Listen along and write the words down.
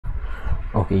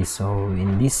Okay, so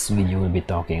in this video we'll be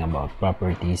talking about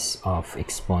properties of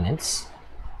exponents.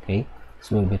 Okay,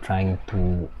 so we'll be trying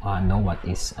to know what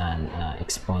is an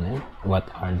exponent,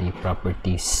 what are the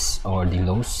properties or the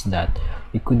laws that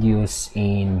we could use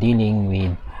in dealing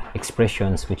with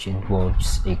expressions which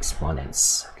involves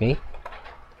exponents. Okay,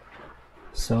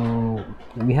 so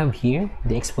we have here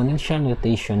the exponential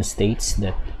notation states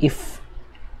that if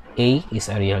a is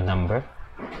a real number,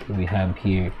 we have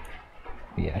here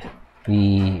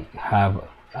we have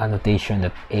a notation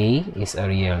that a is a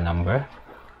real number,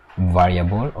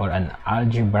 variable, or an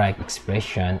algebraic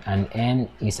expression, and n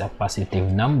is a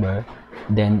positive number,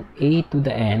 then a to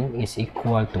the n is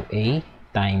equal to a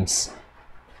times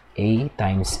a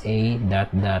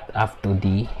dot dot up to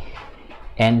the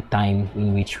n time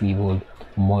in which we would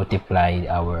multiply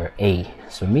our a.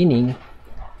 So meaning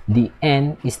the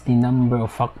n is the number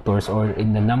of factors or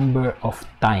in the number of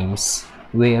times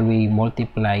where we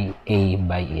multiply a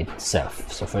by itself.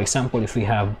 So for example, if we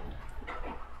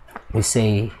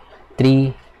say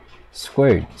 3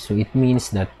 squared, so it means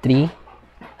that 3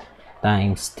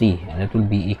 times 3, and that will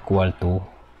be equal to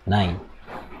 9.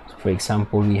 So for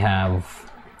example, we have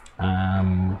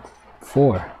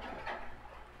 4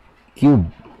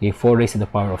 cubed, okay, 4 raised to the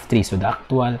power of 3. So the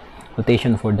actual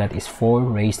notation for that is 4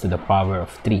 raised to the power of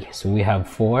 3. So we have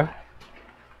 4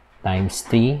 times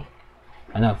 3,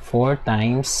 and 4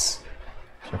 times,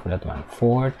 so for that one,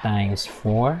 4 times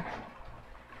 4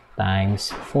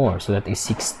 times 4. So that is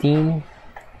 16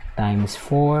 times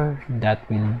 4, that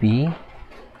will be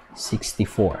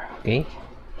 64. Okay,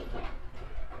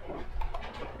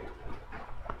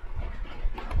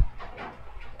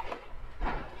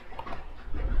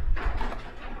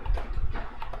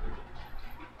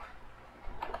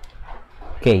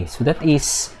 okay, so that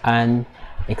is an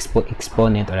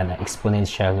exponent or an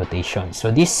exponential notation.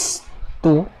 So this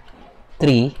 2,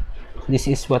 3, this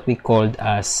is what we called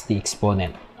as the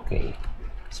exponent. Okay,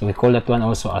 so we call that one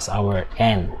also as our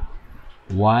n,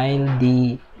 while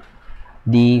the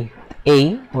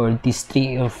a or this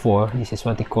 3 or 4, this is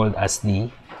what we called as the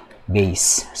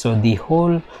base. So this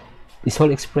whole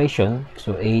expression,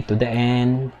 so a to the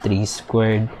n, 3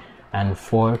 squared, and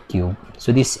 4 cubed,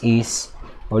 so this is,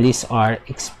 or these are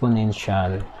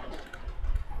exponential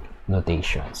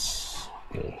notations.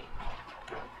 Okay,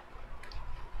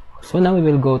 so now we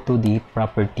will go to the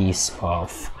properties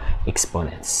of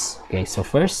exponents. Okay, so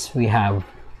first we have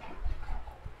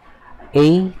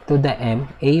a to the m,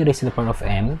 a raised to the power of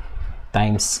m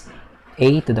times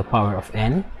a to the power of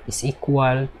n is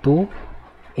equal to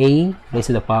a raised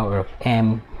to the power of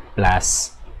m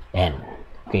plus n.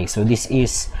 Okay, so this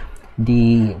is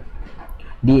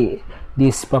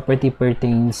this property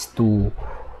pertains to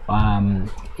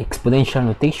exponential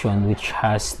notation which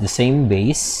has the same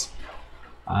base,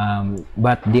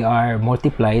 but they are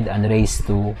multiplied and raised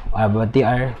to but they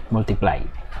are multiplied.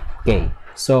 Okay,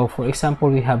 so for example,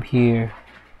 we have here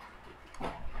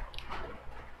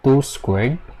 2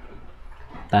 squared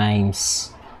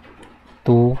times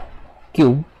 2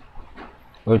 cubed,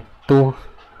 or 2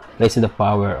 raised to the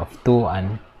power of 2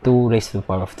 and 2 raised to the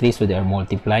power of 3, so they are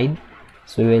multiplied.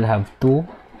 So we will have 2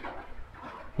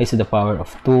 raised to the power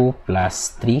of 2 plus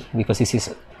 3, because this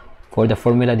is for the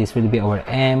formula, this will be our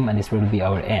m and this will be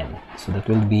our n. So that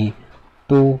will be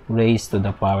 2 raised to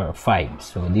the power of 5.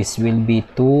 So this will be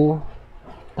 2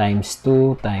 times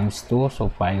 2 times 2, so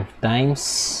 5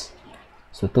 times,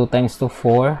 so 2 times 2,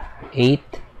 4, 8,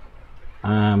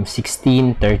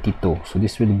 16, 32. So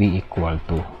this will be equal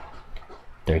to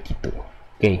 32.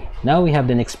 Okay, now we have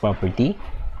the next property.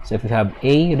 So if we have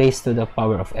a raised to the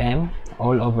power of m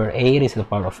all over a raised to the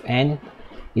power of n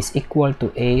is equal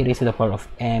to a raised to the power of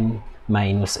m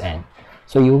minus n.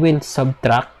 So you will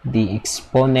subtract the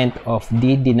exponent of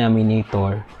the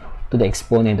denominator to the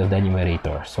exponent of the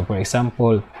numerator. So for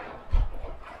example,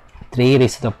 3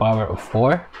 raised to the power of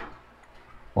 4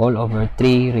 all over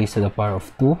 3 raised to the power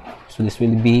of 2. So this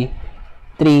will be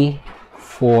 3,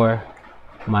 4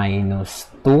 minus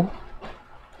 2,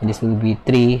 and this will be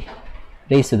 3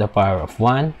 raised to the power of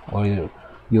 1, or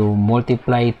you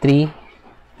multiply 3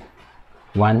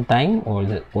 one time, or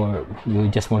you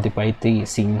just multiply 3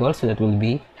 single, so that will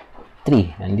be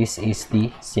 3, and this is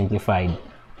the simplified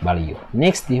value.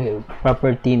 Next, the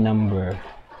property number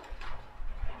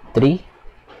 3.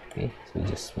 Okay, so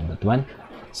just move that one.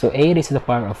 So a raised to the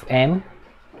power of m,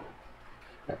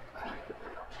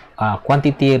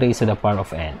 quantity raised to the power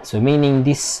of n. So meaning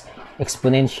this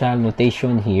exponential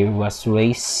notation here was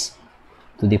raised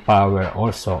to the power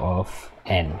also of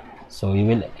n. So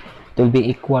it will be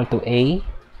equal to a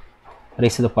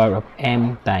raised to the power of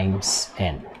m times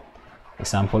n.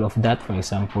 Example of that, for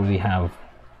example, we have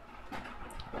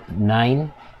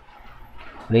 9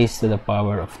 raised to the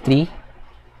power of 3,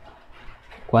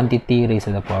 quantity raised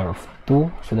to the power of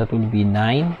 2, so that will be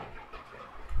 9,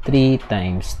 3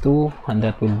 times 2, and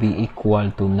that will be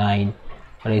equal to 9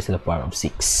 raised to the power of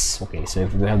 6. Okay, so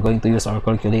if we are going to use our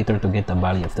calculator to get the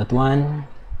value of that one,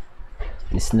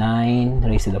 this 9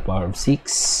 raised to the power of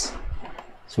 6,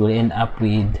 so we'll end up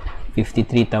with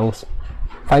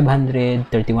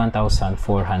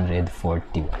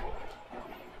 531,441.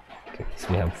 Okay, so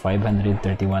we have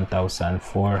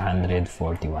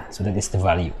 531,441. So that is the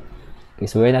value. Okay,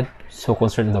 so we're not so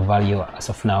concerned with the value as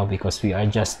of now, because we are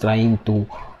just trying to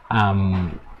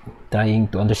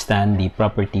understand the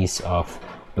properties of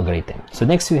logarithm. So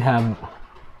next we have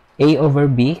a over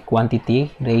b,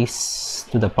 quantity raised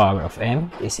to the power of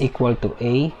m, is equal to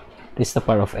a raised to the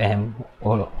power of m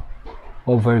all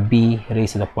over b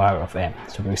raised to the power of m.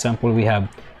 So for example, we have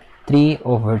 3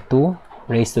 over 2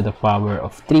 raised to the power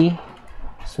of 3,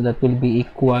 so that will be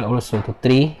equal also to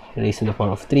 3 raised to the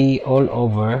power of 3 all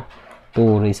over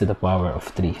 2 raised to the power of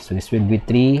 3. So this will be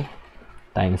 3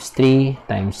 times 3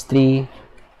 times 3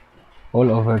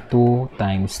 all over 2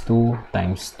 times 2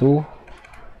 times 2.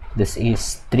 This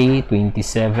is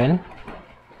 327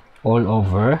 all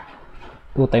over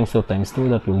 2 times 2 times 2,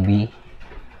 that will be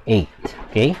 8.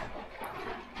 Okay,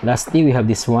 lastly we have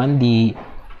this one, the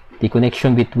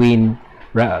connection between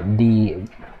the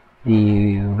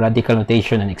radical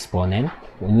notation and exponent,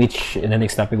 in which in the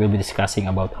next topic we'll be discussing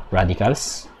about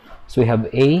radicals. So we have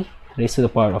a raised to the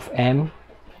power of m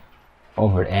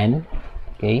over n.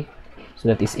 Okay, so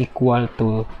that is equal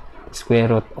to the square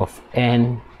root of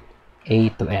n a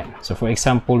to m. So for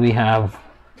example, we have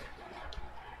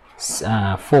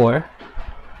 4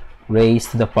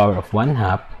 raised to the power of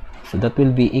 1/2, so that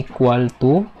will be equal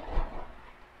to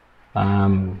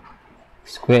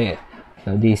square,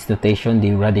 this notation,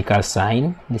 the radical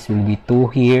sign, this will be 2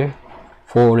 here,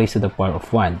 4 raised to the power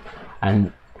of 1,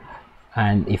 and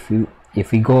if we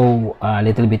go a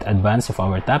little bit advanced of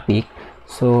our topic,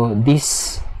 so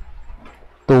this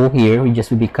 2 here will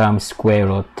just become square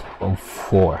root of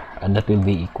 4, and that will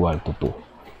be equal to 2.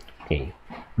 Okay,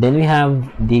 then we have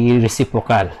the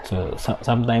reciprocal. So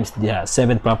sometimes the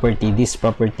seventh property, this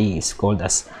property is called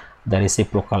as the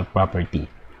reciprocal property,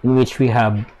 in which we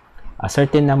have a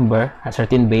certain number, a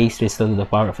certain base raised to the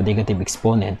power of a negative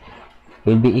exponent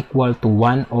will be equal to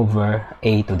 1 over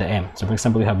a to the m. So for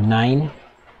example, we have 9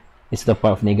 raised to the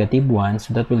power of negative 1,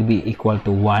 so that will be equal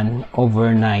to 1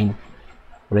 over 9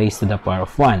 raised to the power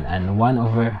of 1, and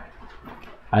 9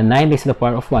 raised to the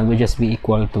power of 1 will just be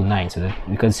equal to 9, so that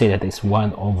we can say that it's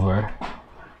 1 over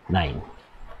 9.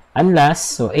 And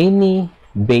last, so any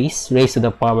base raised to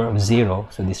the power of 0,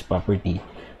 so this property,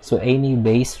 so any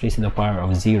base raised to the power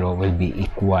of 0 will be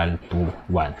equal to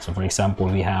 1. So for example,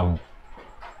 we have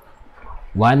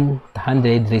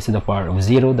 100 raised to the power of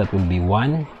 0, that will be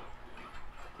 1.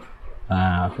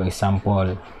 For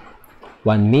example,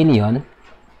 1 million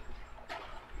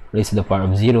raised to the power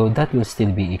of 0, that will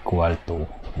still be equal to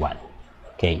 1.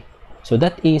 Okay, so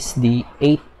that is the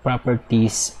 8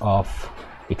 properties of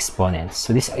exponents.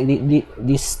 So this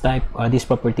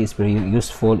property is very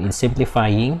useful in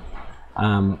simplifying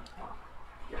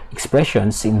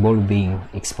expressions involving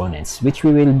exponents, which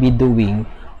we will be doing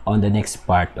on the next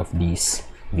part of this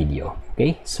video.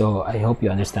 Okay, so I hope you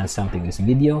understand something in this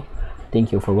video.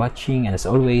 Thank you for watching, and as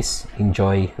always,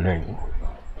 enjoy learning.